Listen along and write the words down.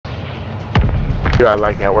I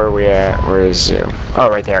like that. Where are we at? Where is Zoom? Oh,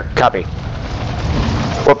 right there. Copy.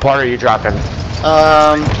 What part are you dropping?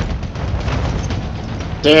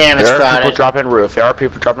 Damn, it's crowded. There are people dropping roof. There are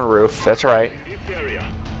people dropping roof. That's right.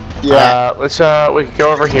 Yeah. We can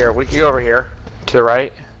go over here. We can go over here. To the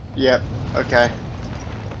right. Yep. Okay.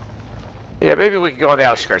 Yeah, maybe we can go on the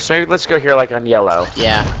outskirts. Maybe let's go here like on yellow.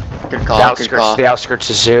 Yeah. Good call. The outskirts, the outskirts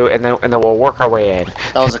of zoo, and then we'll work our way in.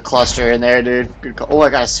 That was a cluster in there, dude. Good call. Oh, I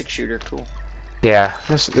got a 6-shooter. Cool. Yeah,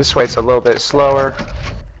 this way it's a little bit slower.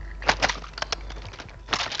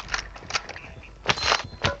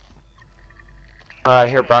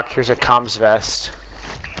 Here, Buck. Here's a comms vest.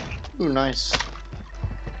 Ooh, nice.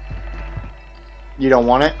 You don't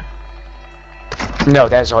want it? No,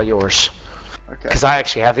 that's all yours. Okay. Because I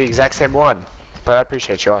actually have the exact same one, but I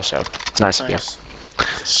appreciate you also. It's nice of you.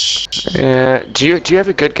 Do you have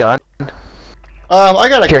a good gun? I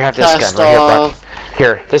got a here. Have this gun right here, Buck.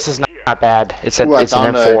 Here, this is not bad. It's an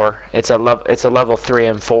M4. It's a level 3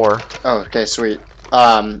 M4. Oh, okay, sweet.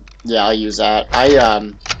 Yeah, I'll use that.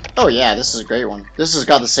 Oh yeah, this is a great one. This has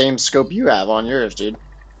got the same scope you have on yours, dude. I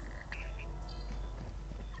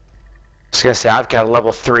was gonna say I've got a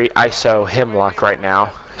level 3 ISO Hemlock right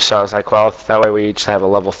now, so I was like, well, that way we each have a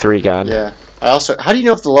level 3 gun. Yeah. I also. How do you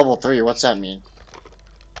know if the level 3? What's that mean?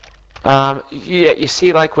 Yeah, you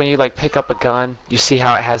see, like when you pick up a gun, you see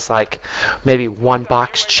how it has like maybe 1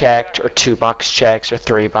 box checked, or 2 box checks, or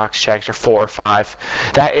 3 box checks, or 4 or 5.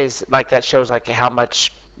 That is like that shows like how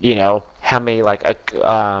much how many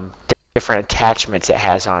different attachments it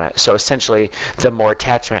has on it. So essentially, the more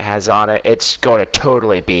attachment it has on it, it's going to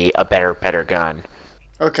totally be a better gun.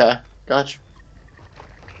 Okay, gotcha.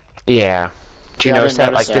 Yeah. Do you notice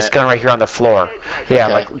that? Like this gun right here on the floor. Yeah,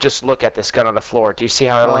 okay. Like just look at this gun on the floor. Do you see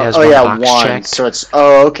how it only has one box checked? So it's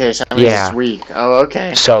okay. So that means it's weak. Oh,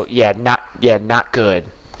 okay. So not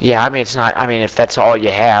good. Yeah, I mean it's not. I mean if that's all you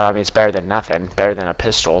have, I mean it's better than nothing. Better than a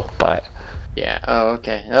pistol, but. Yeah. Oh,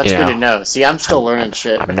 okay. That's good to know. See, I'm still learning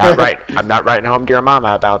shit. I'm not writing home to your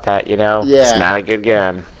mama about that. Yeah. It's not a good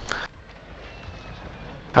gun.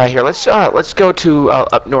 All right, here. Let's go to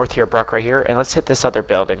up north here, Brock, right here, and let's hit this other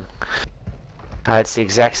building. It's the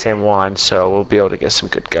exact same one, so we'll be able to get some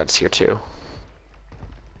good guns here too.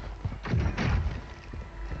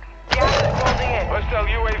 Hostile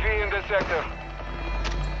UAV in this sector.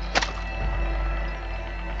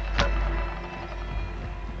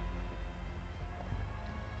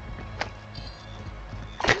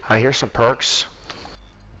 Here's some perks.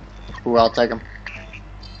 Ooh, I'll take them.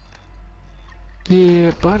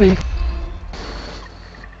 Yeah, buddy.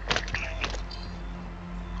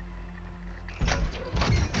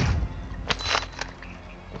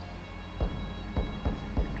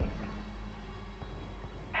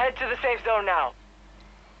 Head to the safe zone now.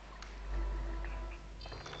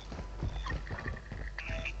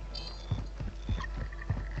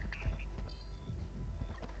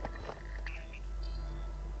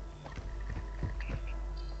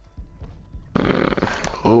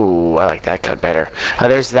 Ooh, I like that gun better.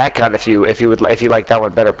 There's that gun if you like that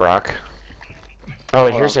one better, Brock. Oh,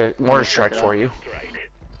 and here's a mortar strike for you.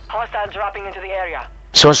 Hostiles dropping into the area.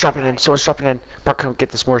 Someone's dropping in. Brock, come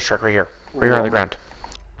get this mortar strike right here. Right here on the ground.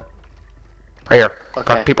 Right here.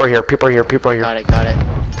 Okay. Brock, people are here. Got it.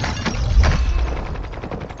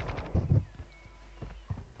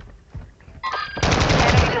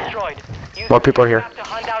 Enemy destroyed. More people are here. Have to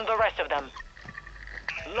hunt down the rest of them.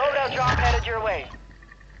 Loadout drop headed your way.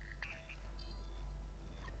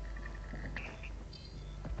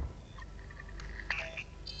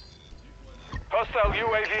 Hostile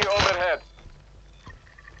UAV overhead.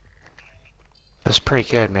 That's pretty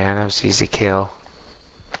good, man. That was easy kill.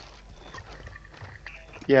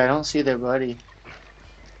 Yeah, I don't see their buddy.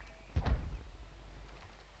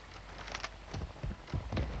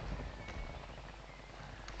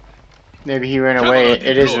 Maybe he ran away.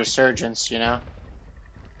 It is resurgence, Yeah,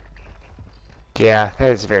 that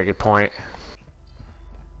is a very good point.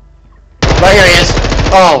 Right here he is!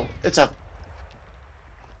 Oh, it's a...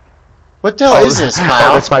 What the hell is this,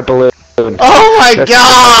 Kyle? Oh, that's my balloon. Oh my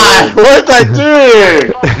god! What the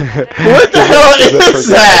dude? What the hell is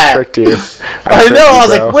that? I know, I was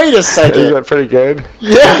like, wait a second. Isn't that pretty good?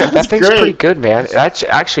 Yeah, that thing's pretty good, man. That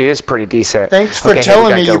actually is pretty decent. Thanks for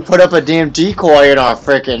telling me you put up a damn decoy in our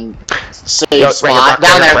frickin' safe spot.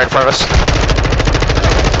 Down there. Right in front of us.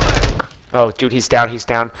 Oh, dude, he's down.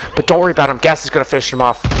 But don't worry about him. Gas is gonna finish him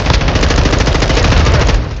off.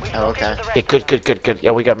 Oh, okay. Yeah, good.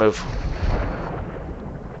 Yeah, we gotta move.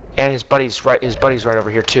 And his buddy's right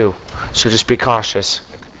over here too. So just be cautious.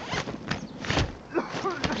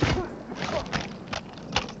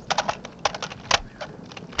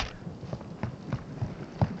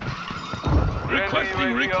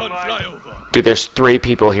 Requesting recon flyover. Dude, there's 3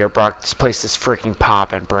 people here, Brock. This place is freaking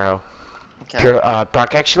popping, bro. Okay. Here,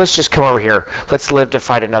 Brock, actually, let's just come over here. Let's live to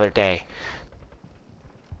fight another day.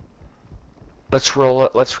 Let's roll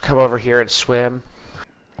it. Let's come over here and swim.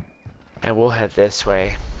 And we'll head this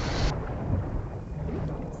way.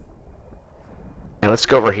 And let's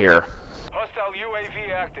go over here. Hostile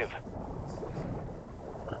UAV active.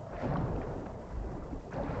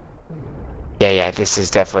 Yeah, this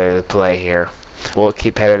is definitely the play here. We'll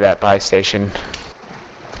keep headed to that buy station.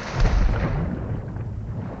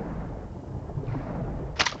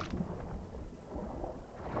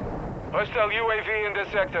 Hostile UAV in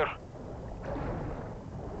this sector.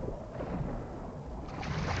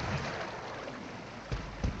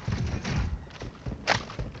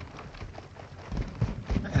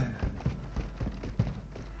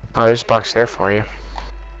 Oh, there's a box there for you.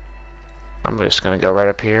 I'm just gonna go right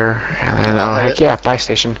up here, and then heck yeah, buy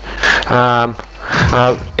station.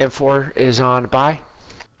 M4 is on buy.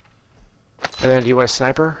 And then, do you want a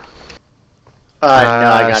sniper? No,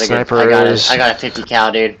 I got sniper I got is... I got a 50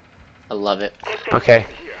 cal, dude. I love it. Okay.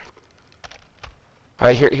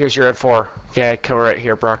 Alright, here's your M4. Yeah, come right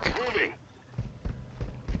here, Brock.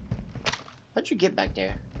 How'd you get back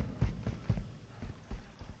there?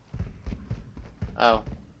 Oh.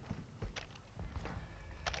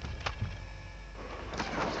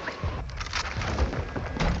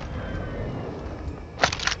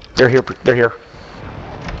 They're here. They're here.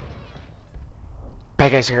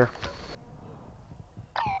 Bad guys are here.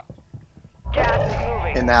 Gas is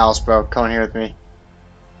moving. In the house, bro. Come on here with me.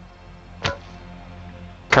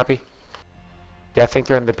 Copy. Yeah, I think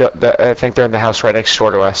they're in I think they're in the house right next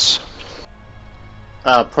door to us.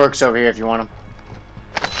 Perks over here if you want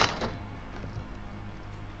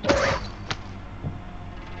them.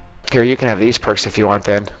 Here, you can have these perks if you want.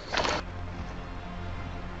 Then.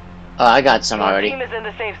 I got some Your already. team is in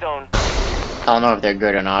the safe zone. I don't know if they're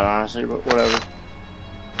good or not, honestly, but whatever.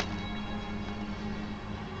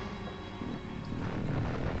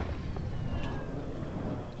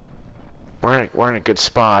 We're in a good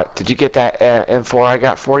spot. Did you get that M4 I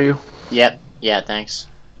got for you? Yep. Yeah, thanks.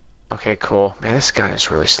 Okay, cool. Man, this gun is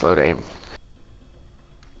really slow to aim.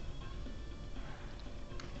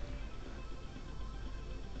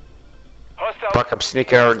 Hostile. Buck, I'm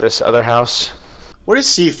sneaking over to this other house. What does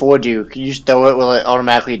C4 do? Can you just throw it? Will it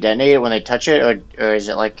automatically detonate it when they touch it, or is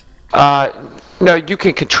it like? No, you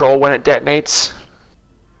can control when it detonates.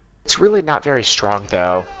 It's really not very strong,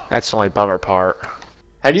 though. That's the only bummer part.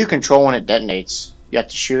 How do you control when it detonates? You have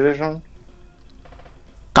to shoot it or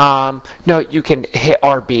something? No, you can hit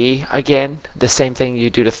RB again, the same thing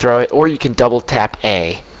you do to throw it, or you can double tap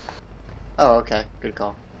A. Oh, okay. Good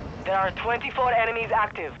call. There are 24 enemies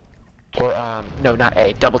active. Or, no, not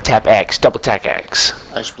A, double tap X, double tap X.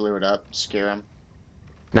 I just blew it up. Scare him.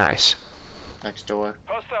 Nice. Next door.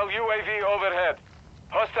 Hostile UAV overhead.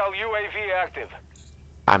 Hostile UAV active.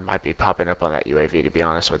 I might be popping up on that UAV, to be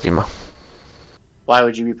honest with you, Mo. Why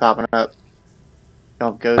would you be popping up? You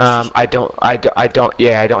don't have ghosts? I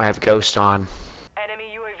don't have Ghost on.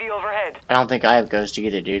 Enemy UAV overhead. I don't think I have ghost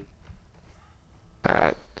either, dude.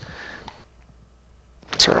 It's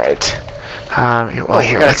alright. Well, Oh,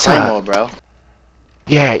 here, you got a let's, claymore, bro.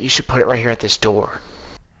 yeah, you should put it right here at this door.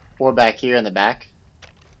 Or back here in the back.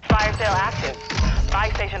 Fire sale active.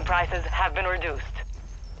 Buy station prices have been reduced.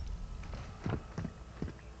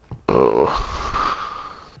 Oh.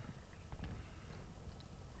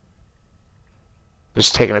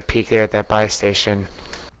 Just taking a peek there at that buy station.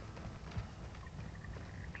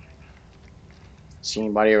 See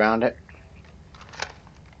anybody around it?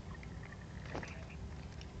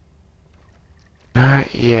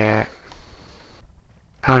 Not yet.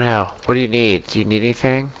 Oh no. What do you need? Do you need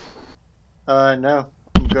anything? No.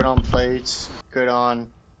 I'm good on plates. Good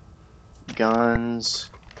on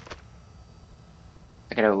guns.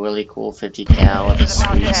 I got a really cool 50 cal with a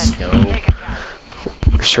sweet scope.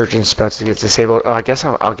 Resurgence about to get disabled. Oh, I guess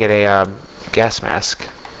I'll get a gas mask.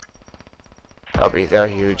 They're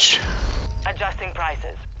huge. Adjusting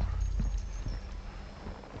prices.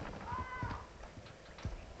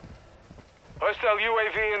 Hostile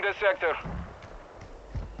UAV in this sector.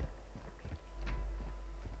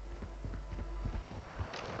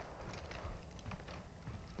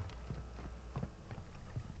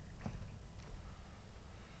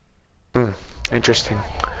 Interesting.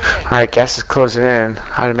 Alright, gas is closing in.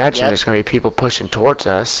 I'd imagine there's going to be people pushing towards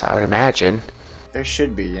us. I would imagine. There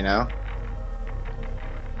should be, you know.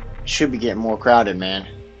 Should be getting more crowded, man.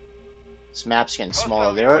 This map's getting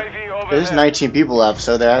smaller. There's 19 people left,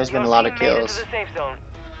 so there has been a lot of kills.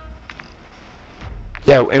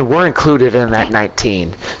 Yeah, and we're included in that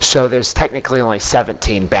 19. So there's technically only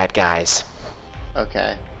 17 bad guys.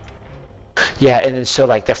 Okay. Yeah, and then so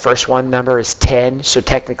like the first one number is 10, so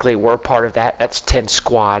technically we're part of that. That's 10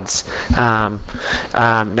 squads,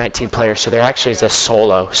 19 players. So there actually is a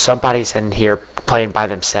solo. Somebody's in here playing by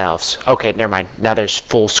themselves. Okay, never mind. Now there's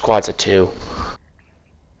full squads of 2.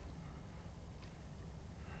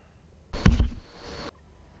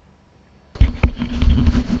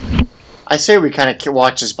 I say we kind of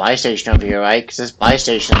watch this buy station over here, right? Because this buy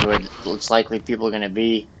station is where it's likely people are going to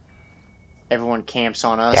be. Everyone camps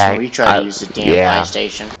on us when we try to use the damn buy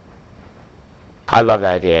station. I love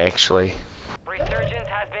that idea, actually. Resurgence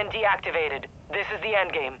has been deactivated. This is the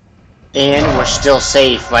end game. And we're still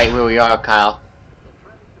safe right where we are, Kyle.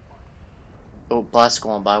 Oh, bus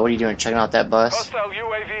going by. What are you doing? Checking out that bus?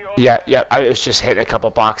 Yeah, I was just hitting a couple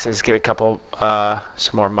boxes, get a couple,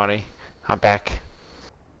 some more money. I'm back.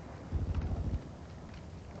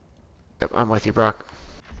 Yep, I'm with you, Brock.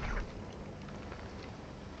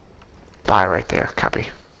 Buy right there, copy.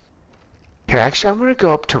 Here, actually, I'm gonna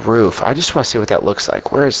go up to roof. I just want to see what that looks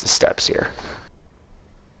like. Where is the steps here?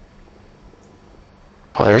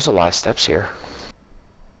 Oh, there's a lot of steps here.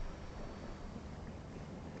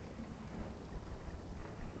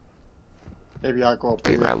 Maybe I'll go up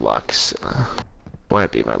Be my luck.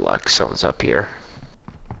 Wouldn't be my luck. Someone's up here.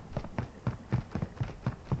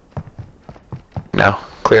 No,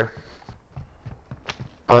 clear.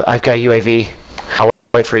 Oh, I've got UAV. I'll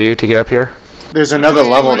wait for you to get up here. There's another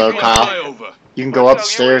level though, Kyle. You can go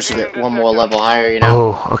upstairs to get one more level higher, you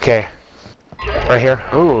know? Oh, okay. Right here?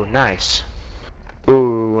 Ooh, nice.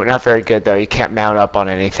 Ooh, not very good though. You can't mount up on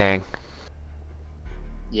anything.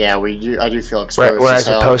 Yeah, I do feel exposed. Whereas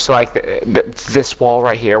opposed to like this wall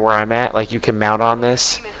right here where I'm at, like you can mount on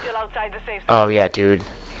this. Oh yeah, dude.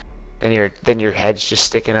 Then your head's just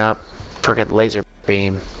sticking up. Freaking laser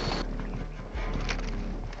beam.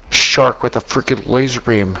 Shark with a freaking laser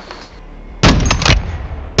beam.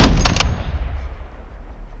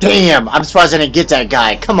 Damn! I'm surprised I didn't get that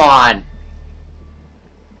guy. Come on!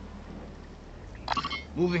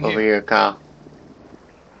 Moving Over here, Kyle.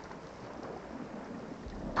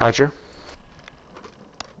 Roger.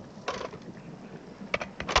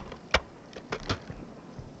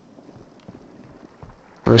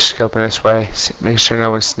 We're scoping this way. Make sure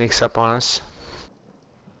no one sneaks up on us.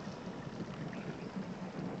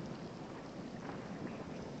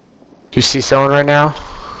 Do you see someone right now?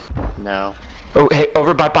 No. Oh, hey,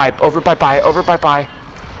 over by.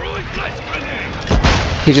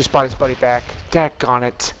 He just brought his buddy back. Daggone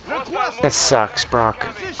it. That sucks, Brock.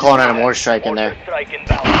 Calling out a mortar strike in there.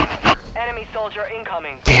 Enemy soldier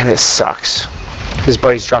incoming. Damn, this sucks. His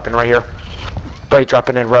buddy's dropping right here. Buddy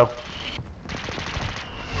dropping in row.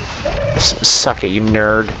 Suck it, you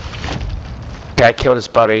nerd. Guy killed his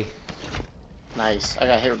buddy. Nice. I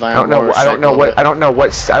got hit by I don't know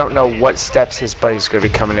what steps his buddy's gonna be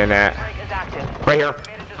coming in at. Right here.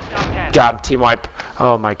 Got him, team wipe.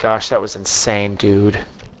 Oh my gosh, that was insane, dude.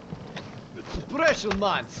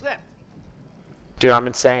 Dude, I'm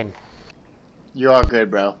insane. You are good,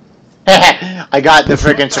 bro. I got the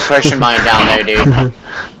freaking suppression mine down there, dude.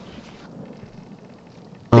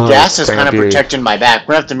 The gas is kind of protecting my back.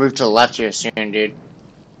 We're gonna have to move to the left here soon, dude.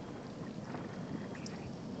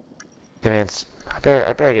 Man, I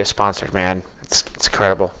better get sponsored, man. It's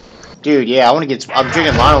incredible. Dude, yeah, I want to get. I'm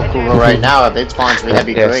drinking Lionel Cooler right now. If it sponsors me, that'd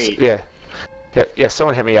be great. Yeah.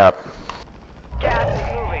 Someone hit me up. Gas is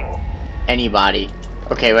moving. Anybody?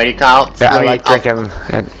 Okay, ready, Kyle? Yeah, I like drinking.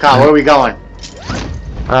 Kyle, where are we going?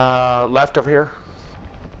 Left over here.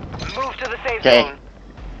 Move to the safe Okay. zone.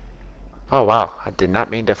 Oh wow, I did not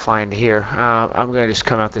mean to fly into here. I'm gonna just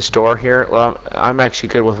come out this door here. Well, I'm actually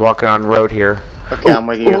good with walking on road here. Okay, I'm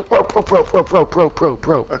with you.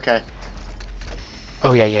 Rope. Okay.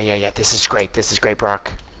 Oh yeah. This is great,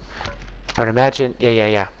 Brock. I would imagine.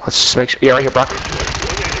 Yeah. Let's just make sure. Yeah, right here, Brock.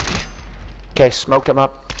 Okay, smoked him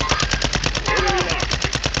up.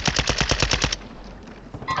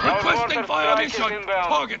 Requesting fire mission.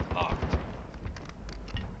 Target marked.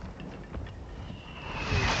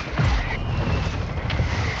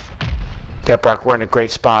 Yeah, Brock, we're in a great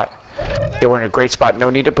spot. Yeah, we're in a great spot. No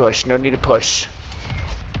need to push.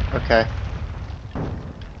 Okay.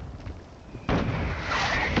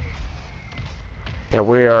 Yeah,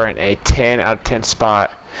 we are in a 10 out of 10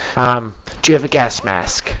 spot. Do you have a gas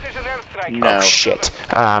mask? No. Oh, shit.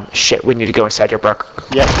 Shit, we need to go inside here, Brock.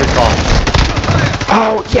 Yep, good call.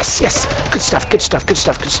 Oh, yes. Good stuff.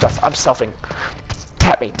 I'm selfing.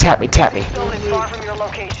 Tap me. Far from your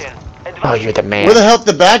location. Oh, you're the man. Where the hell did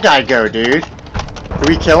the bad guy go, dude? Did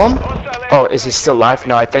we kill him? Oh, is he still alive?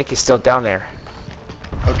 No, I think he's still down there.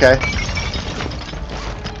 Okay.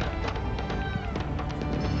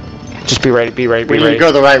 Just be ready, be ready, be We ready. need to go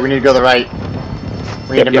to the right. We need to go to the right.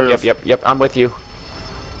 We need to move. Yep. I'm with you.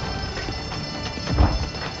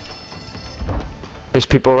 There's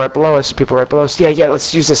people right below us. People right below us. Yeah.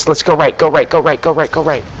 Let's use this. Let's go right. Go right. Go right. Go right. Go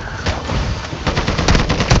right.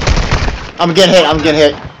 I'm getting hit. I'm getting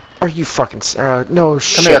hit. Are you fucking? No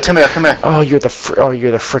shit. Come here. Come here. Oh, you're the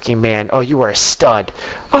freaking man. Oh, you are a stud.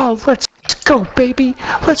 Oh, let's go, baby.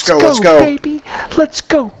 Let's go, baby. Let's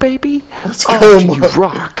go, baby. Let's go. Oh, you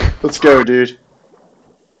rock. Let's go, dude.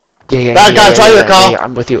 Yeah. Guys, right here, Carl.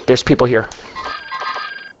 I'm with you. There's people here.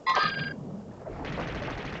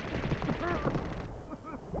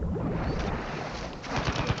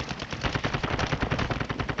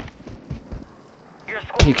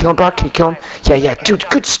 Can you kill him, Brock? Can you kill him? Yeah. Dude,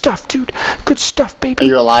 good stuff, dude. Good stuff, baby. Are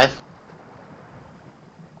you alive?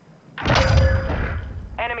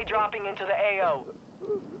 Enemy dropping into the AO.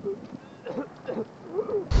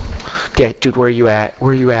 Yeah, dude, where are you at?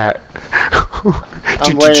 Where are you at?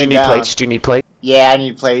 I'm Do you need plates? Do you need plates? Yeah, I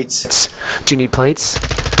need plates. Do you need plates?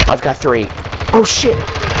 I've got 3. Oh shit!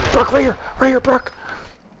 Brock, right here, Brock.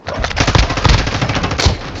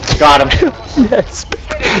 Got him.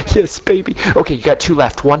 Yes, baby. Okay, you got 2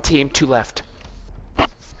 left. 1 team, 2 left.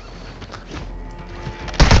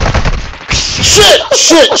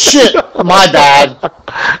 Shit! My bad.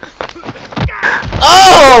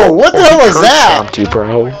 Oh, what the hell was that? Stomped you,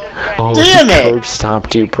 bro. Oh, damn it! Curb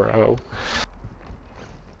stomped you, bro.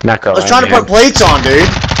 Not gonna lie, I was trying to put plates on, dude.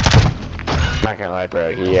 Not gonna lie,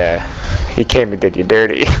 bro. He came and did you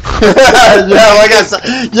dirty. Yeah, like I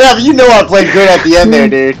said. Yeah, but you know I played good at the end there,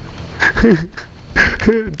 dude.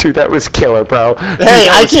 Dude, that was killer, bro. Hey,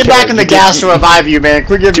 I came back in the gas to revive you, man.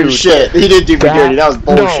 Quit giving me shit. He didn't do me dirty. That was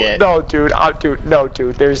bullshit. No, dude.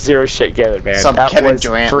 Dude. There's zero shit given, man. Some that Kevin was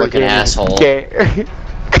Durant looking asshole.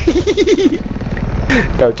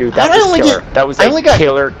 No, dude, that was killer. That was a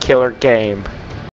killer game.